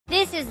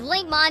is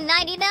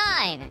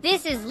Linkmon99.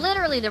 This is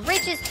literally the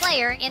richest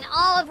player in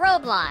all of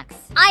Roblox.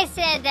 I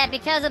said that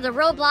because of the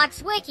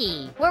Roblox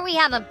wiki, where we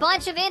have a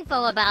bunch of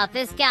info about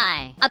this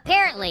guy.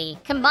 Apparently,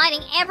 combining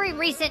every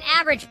recent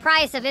average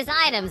price of his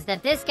items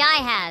that this guy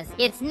has,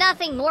 it's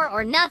nothing more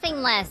or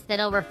nothing less than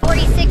over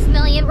 46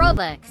 million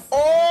Robux.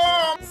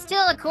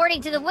 Still,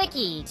 according to the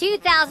wiki,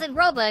 2,000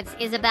 Robux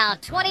is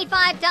about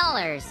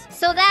 $25.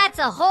 So that's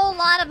a whole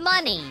lot of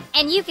money.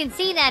 And you can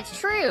see that's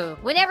true.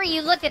 Whenever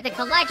you look at the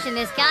collection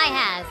this guy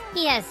has,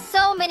 he has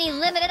so many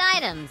limited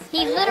items.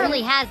 He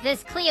literally has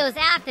this Cleo's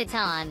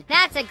Aphthiton.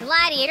 That's a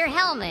gladiator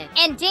helmet.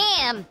 And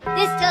damn,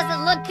 this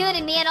doesn't look good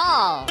in me at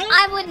all.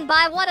 I wouldn't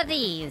buy one of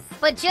these.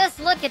 But just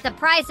look at the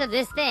price of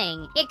this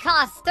thing. It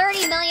costs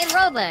 30 million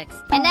Robux.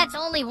 And that's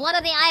only one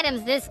of the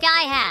items this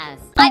guy has.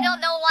 I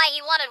don't know why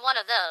he wanted one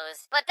of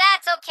those, but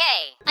that's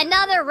okay.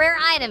 Another rare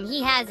item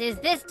he has is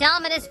this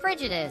Dominus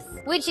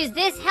Frigidus, which is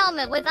this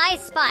helmet with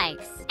ice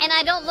spikes. And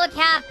I don't look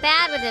half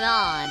bad with it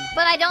on,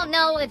 but I don't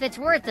know if it's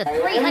worth the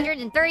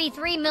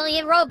 333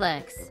 million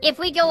Robux. If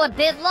we go a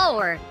bit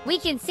lower, we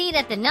can see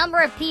that the number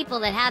of people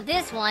that have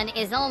this one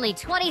is only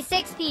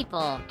 26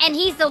 people, and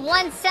he's the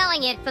one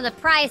selling it for the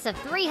price of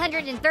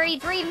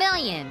 333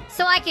 million,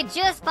 so I could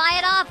just buy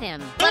it off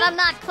him. But I'm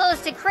not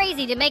close to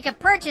crazy to make a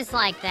purchase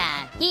like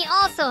that. He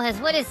also has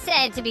what is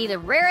said to be the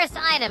rarest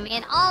item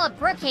in all of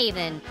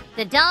Brookhaven,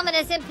 the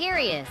Dominus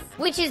Imperius,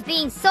 which is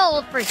being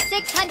sold for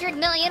 600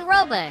 million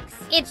Robux.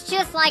 It's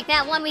just like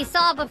that one we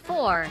saw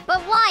before,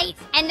 but white.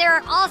 And there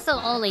are also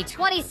only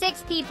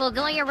 26 people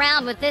going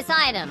around with this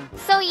item.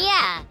 So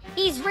yeah,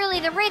 he's really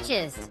the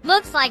richest.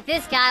 Looks like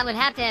this guy would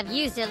have to have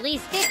used at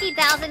least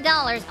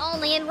 $50,000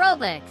 only in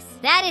Robux.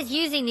 That is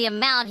using the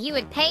amount he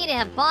would pay to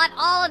have bought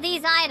all of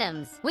these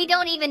items. We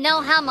don't even know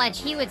how much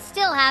he would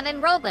still have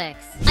in Robux.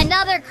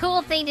 Another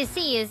cool thing to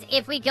see is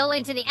if we go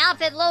into the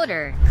outfit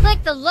loader,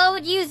 click the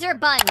load user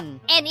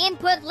button, and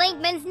input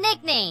Linkman's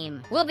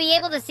nickname. We'll be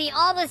able to see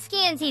all the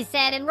skins he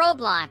said in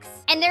Roblox.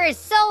 And there is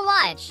so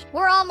much.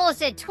 We're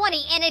almost at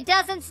 20 and it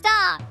doesn't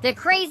stop. The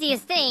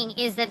craziest thing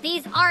is that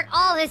these aren't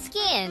all his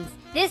skins.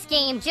 This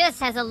game just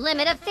has a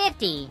limit of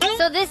 50.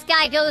 So this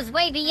guy goes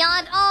way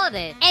beyond all of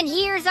it. And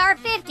here's our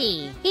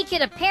 50. He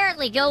could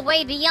apparently go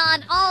way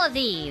beyond all of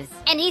these.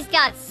 And he's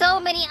got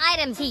so many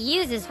items he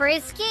uses for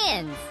his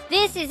skins.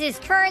 This is his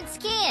current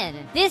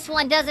skin. This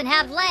one doesn't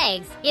have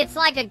legs. It's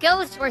like a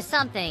ghost or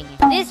something.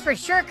 This for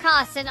sure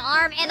costs an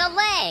arm and a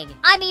leg.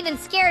 I'm even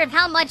scared of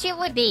how much it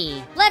would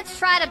be. Let's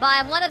try to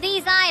buy one of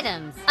these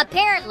items.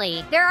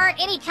 Apparently, there aren't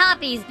any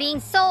copies being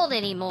sold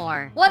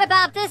anymore. What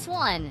about this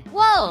one?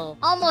 Whoa,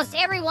 almost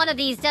every one of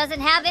these doesn't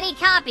have any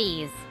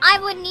copies. I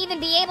wouldn't even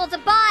be able to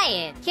buy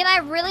it. Can I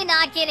really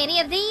not get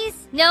any of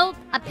these? Nope,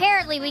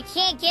 apparently we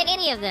can't get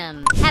any of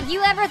them. Have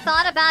you ever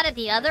thought about it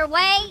the other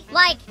way?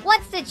 Like,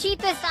 what's the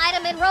cheapest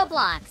item in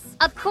Roblox?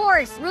 Of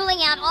course, ruling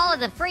out all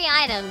of the free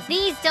items,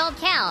 these don't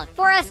count.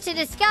 For us to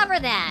discover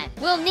that,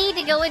 we'll need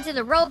to go into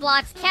the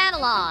Roblox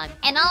catalog,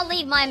 and I'll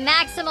leave my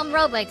maximum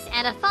Robux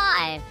at a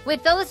 5.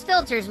 With those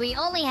filters, we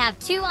only have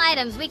 2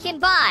 items we can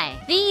buy.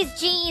 These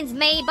jeans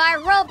made by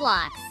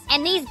Roblox,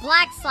 and these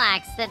black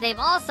slacks that they've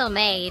also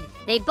made,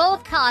 they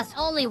both cost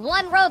only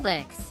 1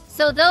 Robux.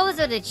 So those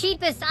are the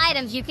cheapest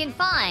items you can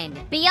find.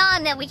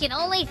 Beyond that, we can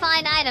only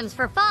find items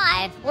for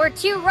 5 or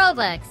 2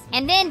 Robux,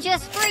 and then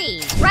just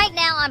free. Right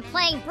now, I'm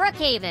playing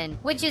Brookhaven,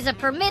 which is a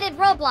permitted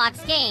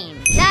Roblox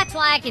game. That's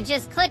why I can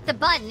just click the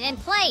button and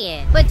play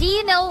it. But do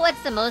you know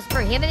what's the most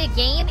prohibited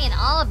game in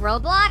all of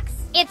Roblox?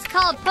 It's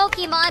called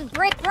Pokemon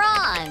Brick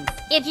Bronze.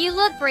 If you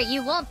look for it,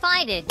 you won't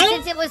find it,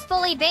 since it was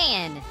fully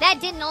banned.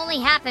 That didn't only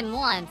happen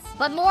once,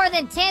 but more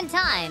than 10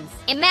 times.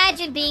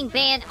 Imagine being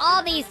banned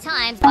all these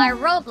times by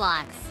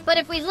Roblox. But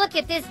if we look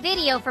at this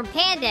video from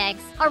Pandex,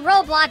 a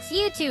Roblox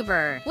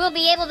YouTuber, we'll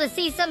be able to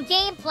see some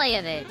gameplay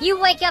of it. You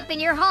wake up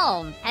in your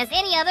home, as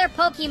any other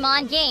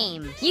Pokemon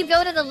game. You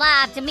go to the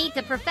lab to meet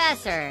the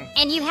professor,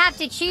 and you have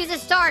to choose a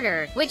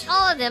starter, which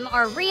all of them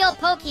are real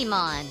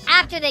Pokemon.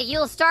 After that,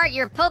 you'll start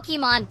your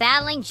Pokemon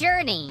battling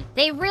journey.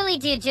 They really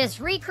did just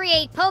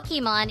recreate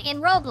Pokemon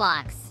in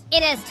Roblox.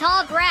 It has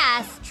tall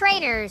grass,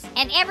 trainers,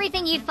 and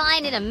everything you'd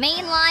find in a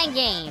mainline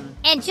game.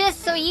 And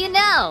just so you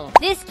know,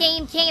 this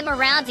game came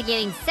around to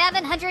getting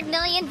 700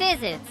 million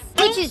visits,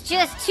 which is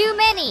just too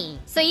many.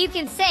 So you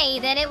can say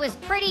that it was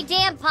pretty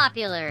damn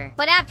popular.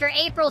 But after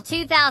April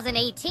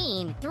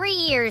 2018, 3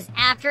 years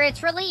after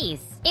its release,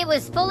 it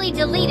was fully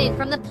deleted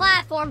from the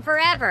platform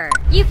forever.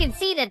 You can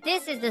see that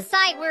this is the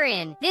site we're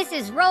in. This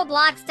is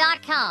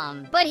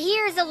Roblox.com. But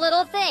here's a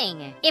little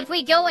thing. If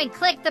we go and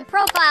click the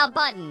profile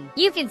button,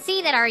 you can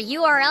see that our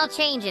URL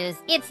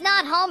changes. It's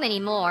not home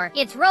anymore.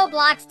 It's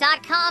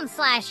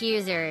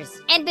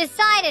Roblox.com/users. And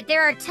beside it,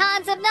 there are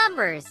tons of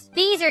numbers.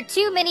 These are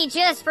too many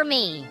just for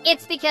me.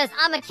 It's because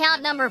I'm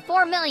account number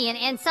 4 million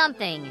and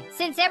something.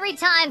 Since every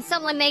time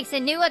someone makes a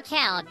new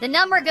account, the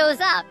number goes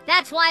up.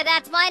 That's why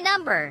that's my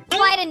number.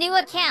 Quite a new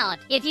account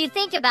account, if you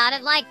think about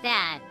it like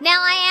that.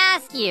 Now I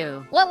ask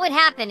you, what would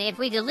happen if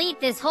we delete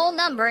this whole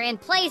number and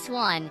place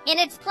one in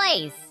its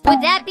place?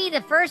 Would that be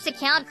the first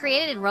account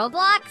created in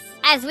Roblox?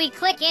 As we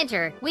click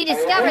enter, we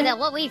discover that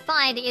what we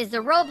find is the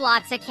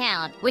Roblox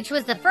account, which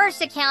was the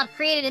first account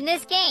created in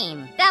this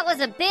game. That was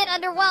a bit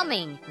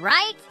underwhelming,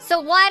 right? So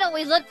why don't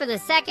we look for the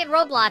second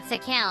Roblox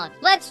account?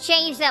 Let's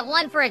change that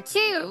one for a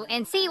 2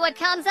 and see what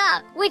comes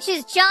up, which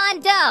is John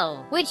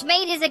Doe, which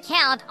made his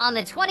account on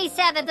the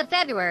 27th of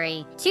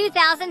February,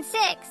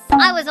 2006.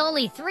 I was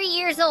only 3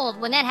 years old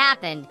when that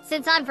happened,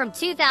 since I'm from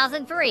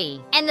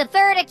 2003. And the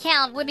third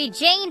account would be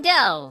Jane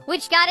Doe,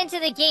 which got into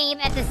the game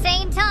at the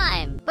same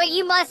time. But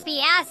you must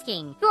be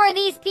asking, who are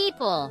these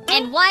people?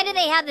 And why do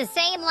they have the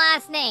same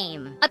last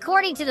name?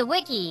 According to the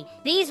wiki,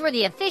 these were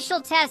the official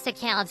test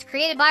accounts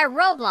created by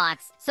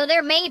Roblox, so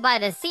they're made by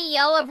the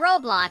CEO of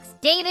Roblox,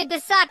 David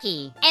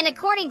Basaki. And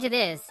according to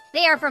this,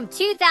 they are from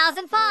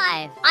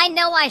 2005. I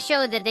know I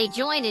showed that they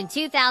joined in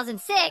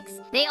 2006.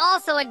 They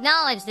also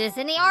acknowledged this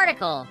in the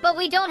article, but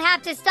we don't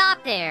have to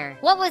stop there.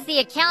 What was the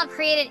account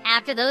created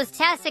after those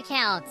test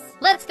accounts?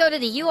 Let's go to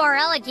the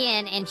URL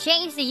again and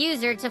change the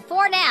user to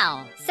For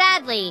Now.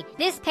 Sadly,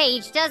 this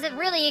page doesn't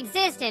really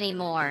exist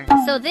anymore,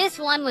 so this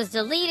one was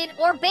deleted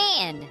or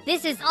banned.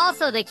 This is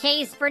also the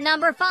case for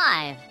number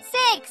 5,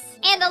 6,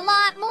 and a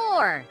lot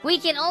more. We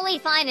can only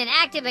find an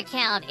active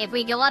account if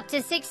we go up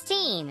to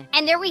 16.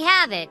 And there we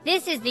have it.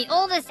 This is the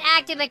oldest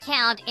active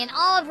account in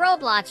all of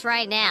Roblox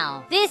right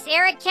now. This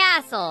Eric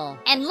Castle.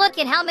 And look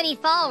at how many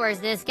followers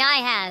this guy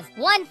has.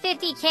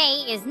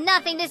 150k is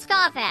nothing to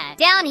scoff at.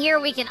 Down here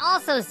we can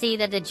also see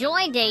that the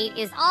join date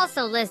is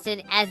also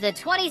listed as the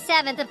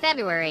 27th of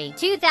February,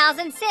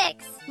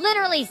 2006.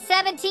 Literally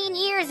 17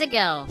 years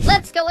ago.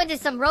 Let's go into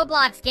some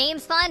Roblox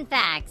games fun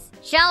facts,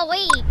 shall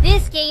we?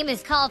 This game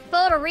is called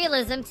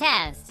Photorealism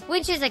Test,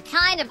 which is a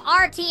kind of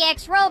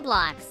RTX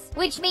Roblox,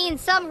 which means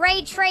some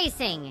ray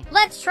tracing.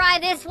 Let's try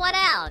this one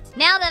out.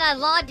 Now that I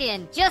logged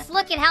in, just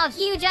look at how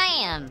huge I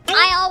am.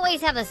 I always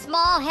have a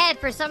small head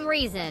for some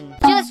reason.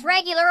 Just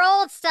regular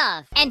old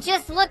stuff. And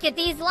just look at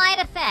these light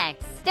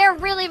effects. They're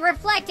really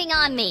reflecting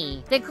on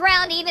me. The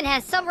ground even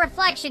has some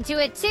reflection to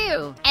it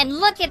too. And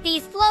look at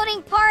these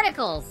floating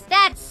particles.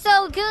 That's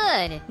so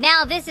good.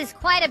 Now this is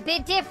quite a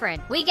bit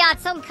different. We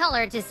got some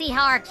color to see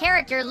how our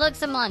character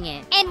looks among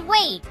it. And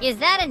wait, is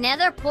that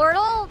another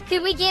portal?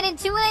 Could we get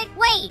into it?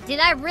 Wait, did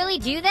I really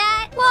do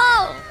that?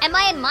 Whoa! Am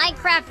I in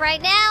Minecraft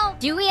right now?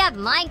 Do we have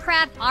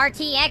Minecraft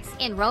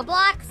RTX in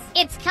Roblox?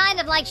 It's kind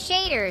of like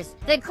shaders.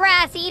 The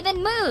grass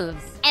even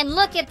moves. And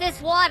look at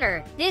this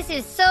water. This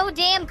is so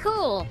damn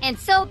cool and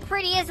so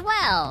pretty as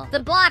well. The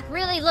block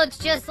really looks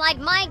just like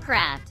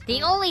Minecraft.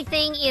 The only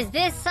thing is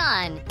this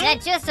sun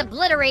that just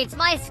obliterates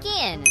my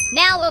skin.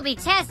 Now we'll be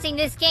testing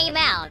this game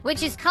out,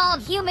 which is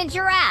called Human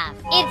Giraffe.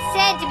 It's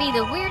said to be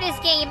the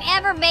weirdest game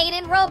ever made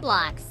in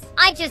Roblox.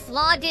 I just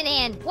logged in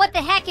and what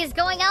the heck is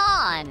going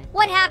on?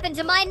 What happened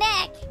to my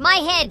neck? My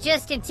head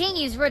just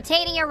continues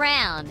rotating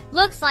around.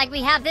 Looks like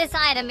we have this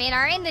item in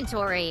our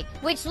inventory,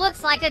 which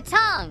looks like a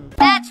tongue.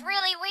 That's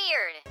really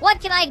weird. What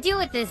can I do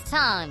with this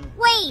tongue?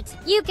 Wait,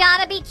 you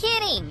gotta be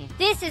kidding.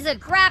 This is a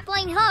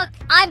grappling hook.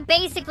 I'm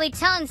basically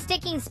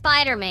tongue-sticking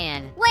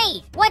Spider-Man.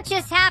 Wait, what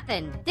just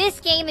happened? This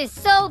game is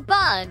so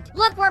bugged.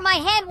 Look where my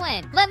head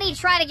went. Let me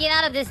try to get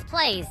out of this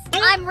place.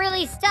 I'm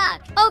really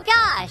stuck. Oh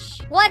gosh,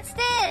 what's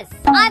this?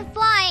 I'm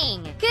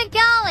flying. Good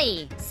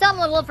golly.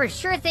 Someone will for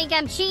sure think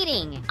I'm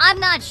cheating. I'm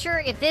not sure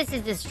if this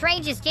is the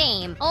strangest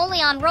game only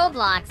on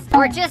Roblox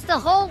or just the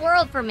whole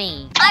world for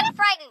me. I'm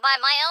frightened by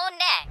my own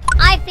neck.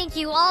 I think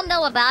you all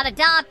know about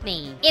Adopt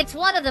Me. It's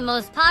one of the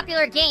most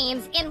popular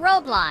games in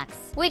Roblox,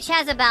 which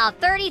has about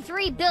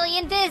 33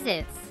 billion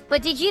visits.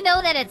 But did you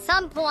know that at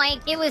some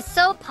point, it was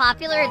so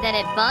popular that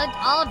it bugged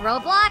all of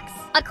Roblox?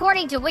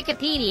 According to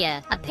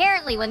Wikipedia,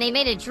 apparently when they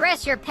made a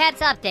Dress Your Pets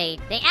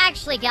update, they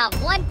actually got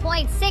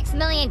 1.6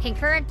 million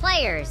concurrent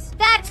players.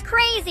 That's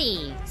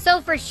crazy!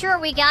 So for sure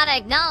we gotta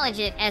acknowledge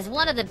it as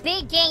one of the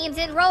big games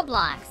in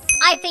Roblox.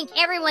 I think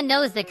everyone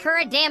knows the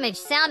current damage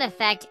sound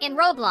effect in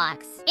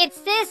Roblox.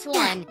 It's this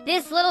one,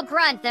 this little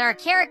grunt that our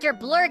character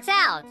blurts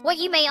out. What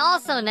you may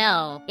also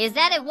know is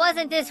that it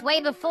wasn't this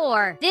way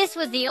before. This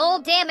was the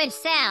old damage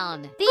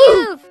sound. The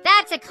oof!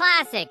 That's a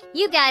classic.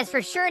 You guys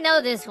for sure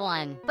know this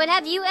one. But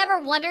have you ever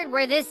wondered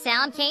where this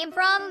sound came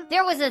from?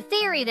 There was a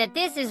theory that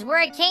this is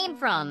where it came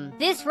from.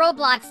 This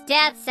Roblox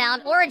death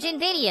sound origin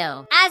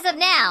video. As of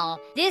now,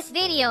 this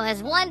video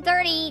has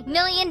 130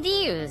 million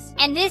views.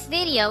 And this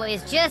video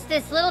is just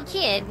this little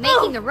kid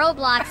making the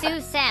Roblox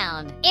ooh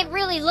sound. It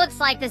really looks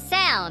like the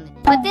sound,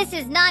 but this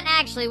is not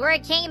actually where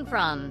it came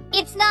from.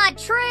 It's not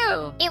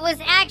true. It was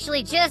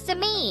actually just a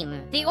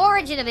meme. The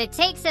origin of it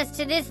takes us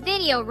to this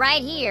video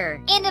right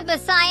here, End of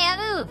Messiah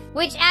Oof,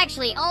 which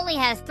actually only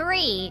has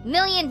 3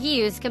 million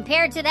views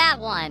compared to that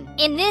one.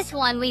 In this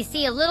one, we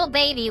see a little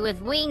baby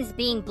with wings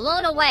being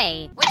blown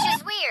away, which is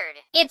weird.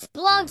 It's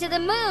blown to the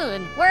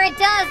moon, where it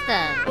does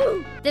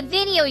the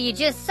video you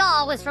just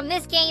saw was from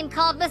this game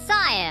called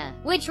Messiah,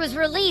 which was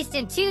released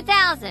in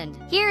 2000.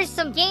 Here's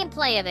some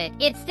gameplay of it.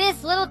 It's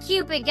this little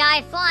Cupid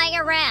guy flying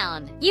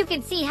around. You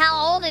can see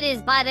how old it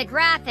is by the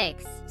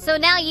graphics. So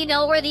now you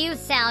know where the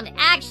youth sound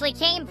actually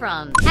came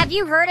from. Have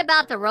you heard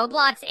about the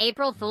Roblox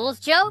April Fool's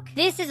joke?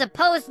 This is a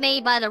post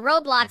made by the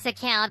Roblox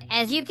account,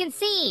 as you can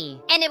see.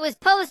 And it was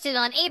posted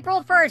on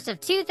April 1st of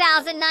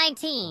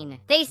 2019.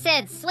 They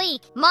said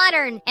sleek,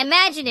 modern,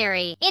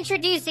 imaginary,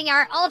 introducing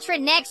our ultra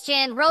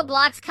next-gen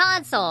Roblox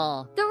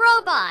console, the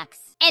Robux.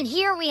 And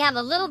here we have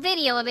a little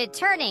video of it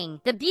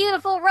turning the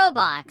beautiful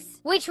Robux,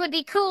 which would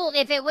be cool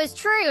if it was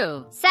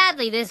true.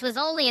 Sadly, this was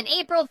only an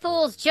April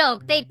Fool's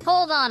joke they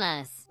pulled on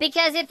us.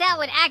 Because if that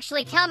would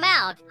actually come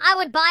out, I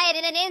would buy it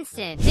in an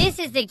instant. This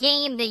is the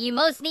game that you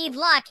most need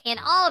luck in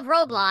all of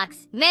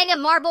Roblox, Mega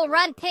Marble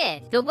Run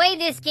Pit. The way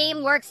this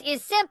game works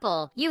is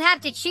simple. You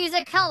have to choose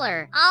a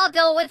color. I'll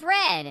go with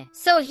red.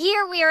 So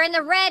here we are in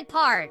the red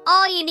part.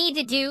 All you need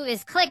to do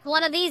is click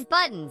one of these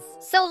buttons.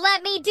 So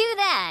let me do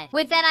that.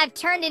 With that, I've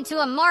turned into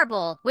a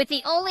marble, with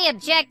the only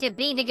objective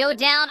being to go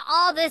down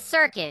all this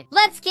circuit.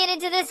 Let's get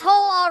into this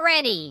hole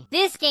already.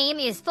 This game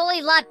is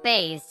fully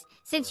luck-based,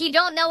 since you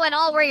don't know at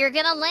all where you're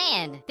gonna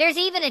land. There's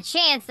even a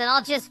chance that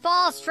I'll just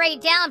fall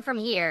straight down from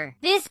here.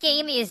 This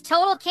game is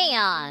total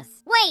chaos.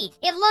 Wait,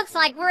 it looks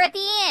like we're at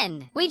the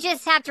end. We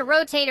just have to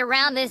rotate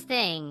around this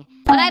thing.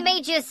 But I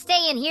may just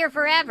stay in here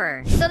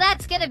forever. So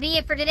that's gonna be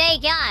it for today,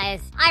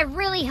 guys. I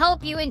really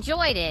hope you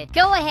enjoyed it.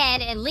 Go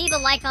ahead and leave a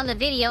like on the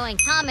video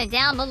and comment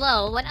down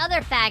below what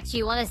other facts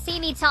you want to see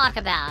me talk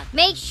about.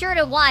 Make sure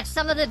to watch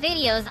some of the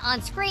videos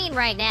on screen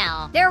right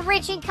now. They're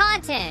rich in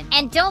content.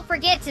 And don't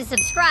forget to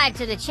subscribe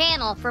to the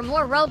channel for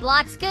more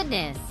Roblox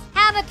goodness.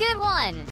 Have a good one!